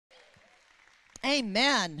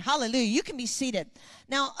Amen. Hallelujah. You can be seated.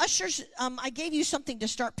 Now, ushers, I gave you something to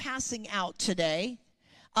start passing out today.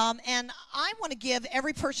 And I want to give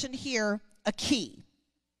every person here a key.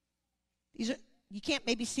 You can't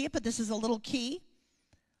maybe see it, but this is a little key.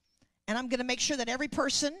 And I'm going to make sure that every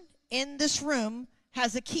person in this room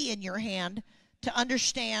has a key in your hand to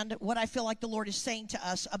understand what I feel like the Lord is saying to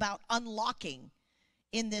us about unlocking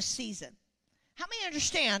in this season. How many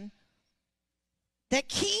understand that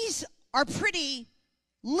keys are pretty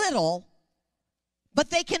little, but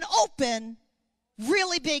they can open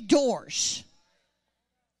really big doors?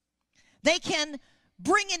 They can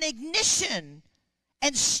bring an ignition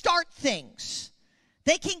and start things.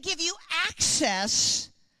 They can give you access,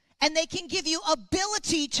 and they can give you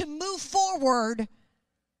ability to move forward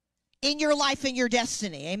in your life and your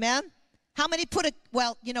destiny. Amen? How many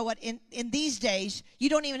well, you know what, in these days, you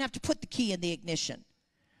don't even have to put the key in the ignition,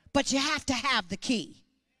 but you have to have the key.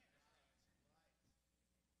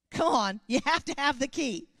 Come on, you have to have the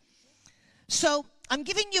key. So I'm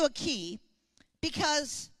giving you a key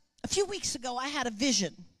because a few weeks ago I had a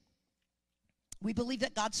vision. We believe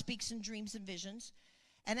that God speaks in dreams and visions.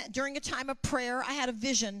 And during a time of prayer, I had a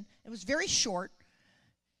vision. It was very short.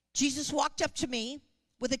 Jesus walked up to me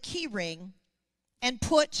with a key ring and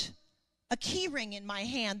put a key ring in my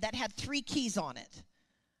hand that had 3 keys on it.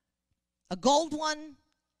 A gold one,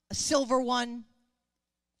 a silver one,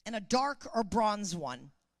 and a dark or bronze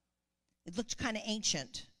one. It looked kind of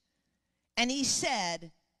ancient. And he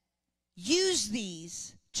said, use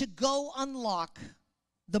these to go unlock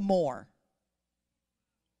the more.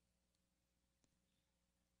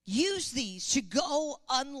 Use these to go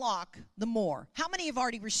unlock the more. How many have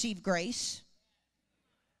already received grace?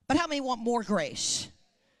 But how many want more grace?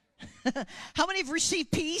 How many have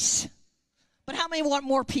received peace? But how many want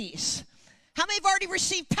more peace? How many have already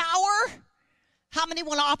received power? How many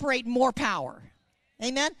want to operate more power?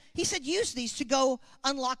 Amen? He said, use these to go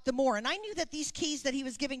unlock the more. And I knew that these keys that he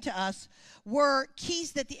was giving to us were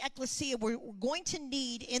keys that the ecclesia were going to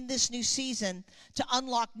need in this new season to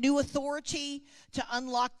unlock new authority, to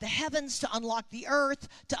unlock the heavens, to unlock the earth,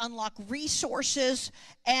 to unlock resources,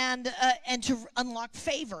 and to unlock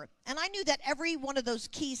favor. And I knew that every one of those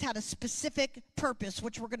keys had a specific purpose,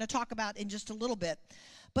 which we're going to talk about in just a little bit.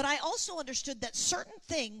 But I also understood that certain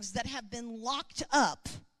things that have been locked up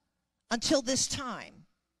until this time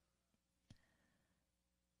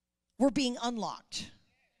were being unlocked.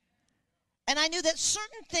 And I knew that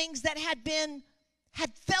certain things that had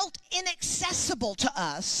felt inaccessible to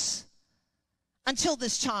us until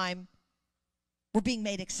this time were being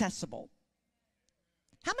made accessible.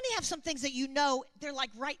 How many have some things that you know they're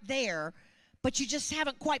like right there, but you just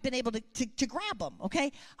haven't quite been able to grab them,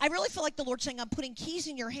 okay? I really feel like the Lord's saying, I'm putting keys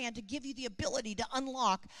in your hand to give you the ability to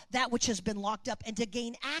unlock that which has been locked up and to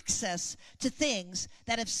gain access to things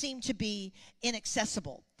that have seemed to be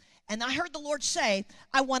inaccessible. And I heard the Lord say,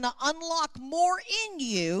 I want to unlock more in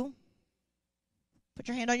you. Put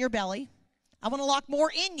your hand on your belly. I want to unlock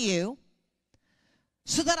more in you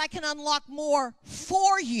so that I can unlock more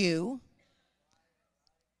for you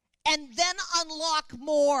and then unlock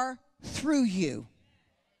more through you.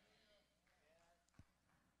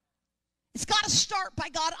 It's got to start by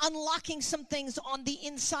God unlocking some things on the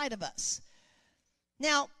inside of us.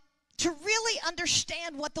 Now, to really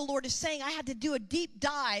understand what the Lord is saying, I had to do a deep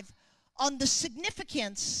dive on the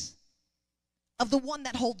significance of the one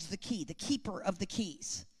that holds the key, the keeper of the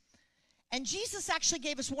keys. And Jesus actually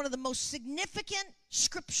gave us one of the most significant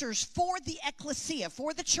scriptures for the ecclesia,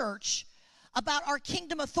 for the church, about our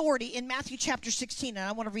kingdom authority in Matthew chapter 16, and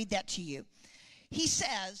I want to read that to you. He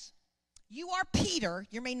says, you are Peter.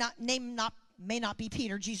 Your name may not be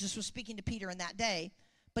Peter. Jesus was speaking to Peter in that day,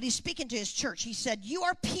 but he's speaking to his church. He said, you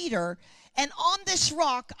are Peter, and on this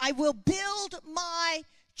rock I will build my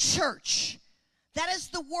church. That is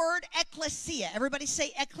the word ecclesia. Everybody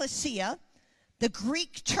say ecclesia. The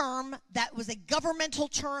Greek term that was a governmental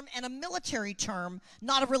term and a military term,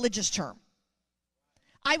 not a religious term.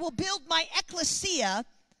 I will build my ecclesia,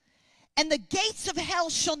 and the gates of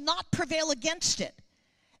hell shall not prevail against it.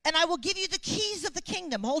 And I will give you the keys of the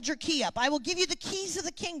kingdom. Hold your key up. I will give you the keys of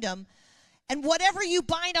the kingdom, and whatever you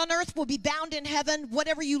bind on earth will be bound in heaven.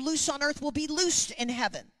 Whatever you loose on earth will be loosed in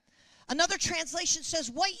heaven. Another translation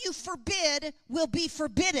says, what you forbid will be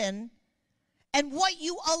forbidden, and what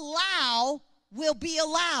you allow will be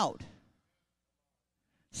allowed.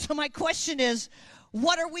 So my question is,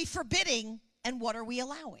 what are we forbidding? And what are we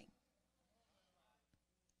allowing?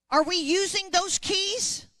 Are we using those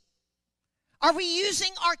keys? Are we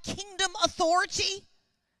using our kingdom authority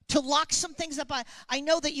to lock some things up? I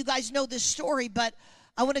know that you guys know this story, but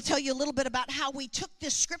I want to tell you a little bit about how we took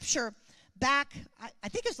this scripture back, I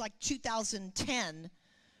think it was like 2010,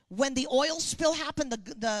 when the oil spill happened,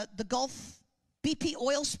 the Gulf, BP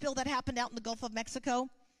oil spill that happened out in the Gulf of Mexico.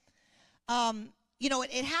 You know,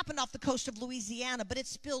 it happened off the coast of Louisiana, but it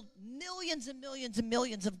spilled millions and millions and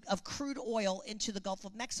millions of crude oil into the Gulf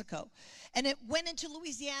of Mexico. And it went into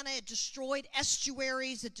Louisiana. It destroyed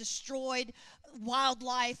estuaries. It destroyed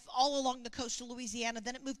wildlife all along the coast of Louisiana.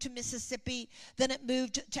 Then it moved to Mississippi. Then it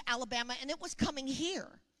moved to Alabama. And it was coming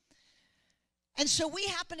here. And so we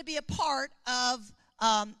happen to be a part of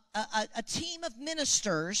a team of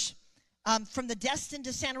ministers from the Destin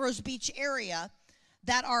to Santa Rosa Beach area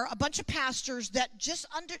that are a bunch of pastors that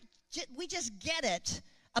we just get it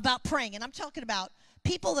about praying. And I'm talking about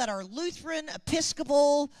people that are Lutheran,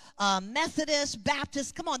 Episcopal, Methodist,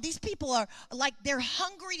 Baptist. Come on, these people are like, they're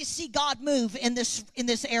hungry to see God move in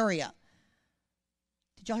this area.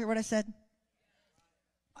 Did y'all hear what I said?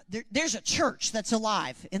 There's a church that's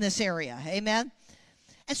alive in this area. Amen?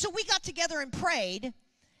 And so we got together and prayed,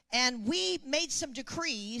 and we made some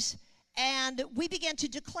decrees, and we began to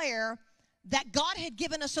declare that God had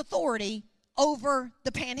given us authority over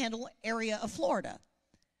the Panhandle area of Florida.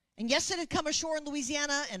 And yes, it had come ashore in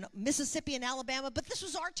Louisiana and Mississippi and Alabama, but this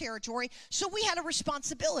was our territory, so we had a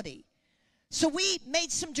responsibility. So we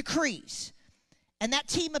made some decrees. And that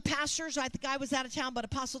team of pastors, I think I was out of town, but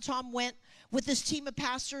Apostle Tom went with this team of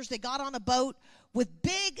pastors. They got on a boat with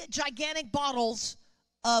big, gigantic bottles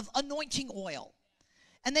of anointing oil.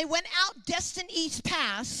 And they went out Destin East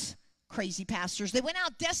Pass. Crazy pastors. They went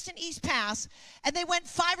out Destin East Pass, and they went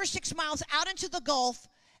 5 or 6 miles out into the Gulf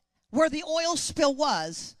where the oil spill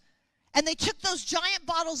was, and they took those giant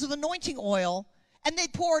bottles of anointing oil, and they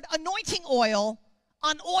poured anointing oil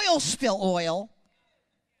on oil spill oil,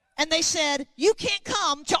 and they said, you can't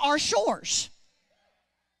come to our shores.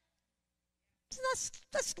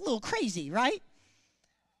 That's a little crazy, right?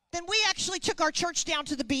 Then we actually took our church down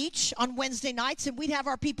to the beach on Wednesday nights, and we'd have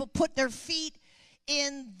our people put their feet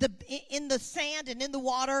in the sand and in the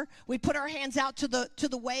water. We put our hands out to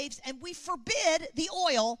the waves, and we forbid the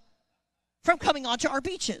oil from coming onto our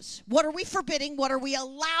beaches. What are we forbidding? What are we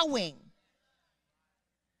allowing?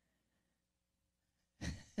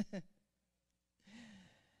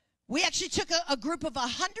 We actually took a group of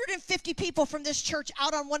 150 people from this church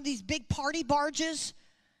out on one of these big party barges,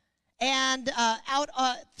 and out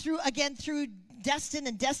through Destin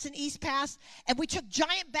and Destin East Pass, and we took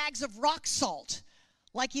giant bags of rock salt,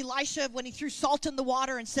 like Elisha when he threw salt in the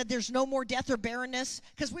water and said there's no more death or barrenness,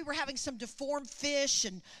 because we were having some deformed fish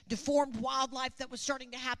and deformed wildlife that was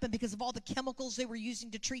starting to happen because of all the chemicals they were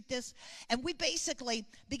using to treat this. And we basically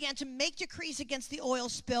began to make decrees against the oil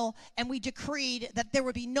spill, and we decreed that there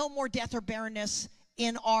would be no more death or barrenness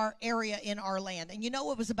in our area, in our land. And you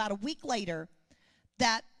know, it was about a week later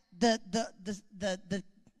that the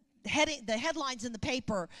headlines in the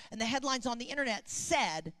paper and the headlines on the internet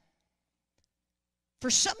said, for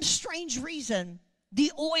some strange reason,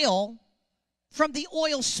 the oil from the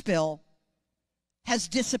oil spill has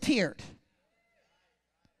disappeared.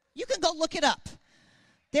 You can go look it up.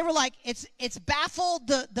 They were like, it's baffled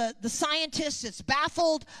the scientists, it's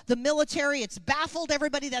baffled the military, it's baffled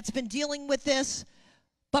everybody that's been dealing with this.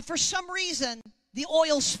 But for some reason, the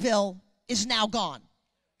oil spill is now gone.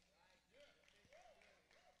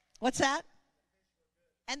 What's that?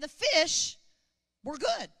 And the fish were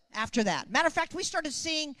good after that. Matter of fact, we started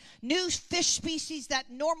seeing new fish species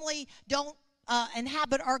that normally don't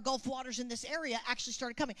inhabit our Gulf waters in this area actually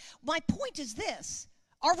started coming. My point is this: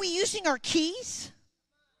 are we using our keys?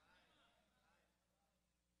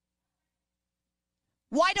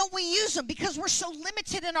 Why don't we use them? Because we're so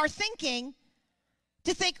limited in our thinking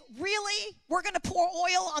to think, really, we're going to pour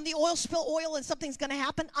oil on the oil spill oil and something's going to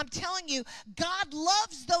happen? I'm telling you, God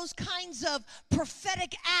loves those kinds of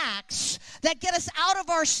prophetic acts that get us out of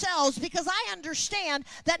ourselves, because I understand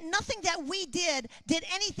that nothing that we did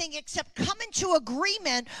anything except come into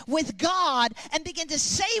agreement with God and begin to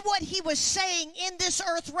say what he was saying in this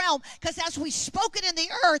earth realm, because as we spoke it in the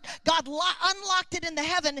earth, God unlocked it in the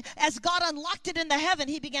heaven. As God unlocked it in the heaven,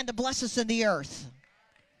 he began to bless us in the earth.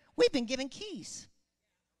 We've been given keys.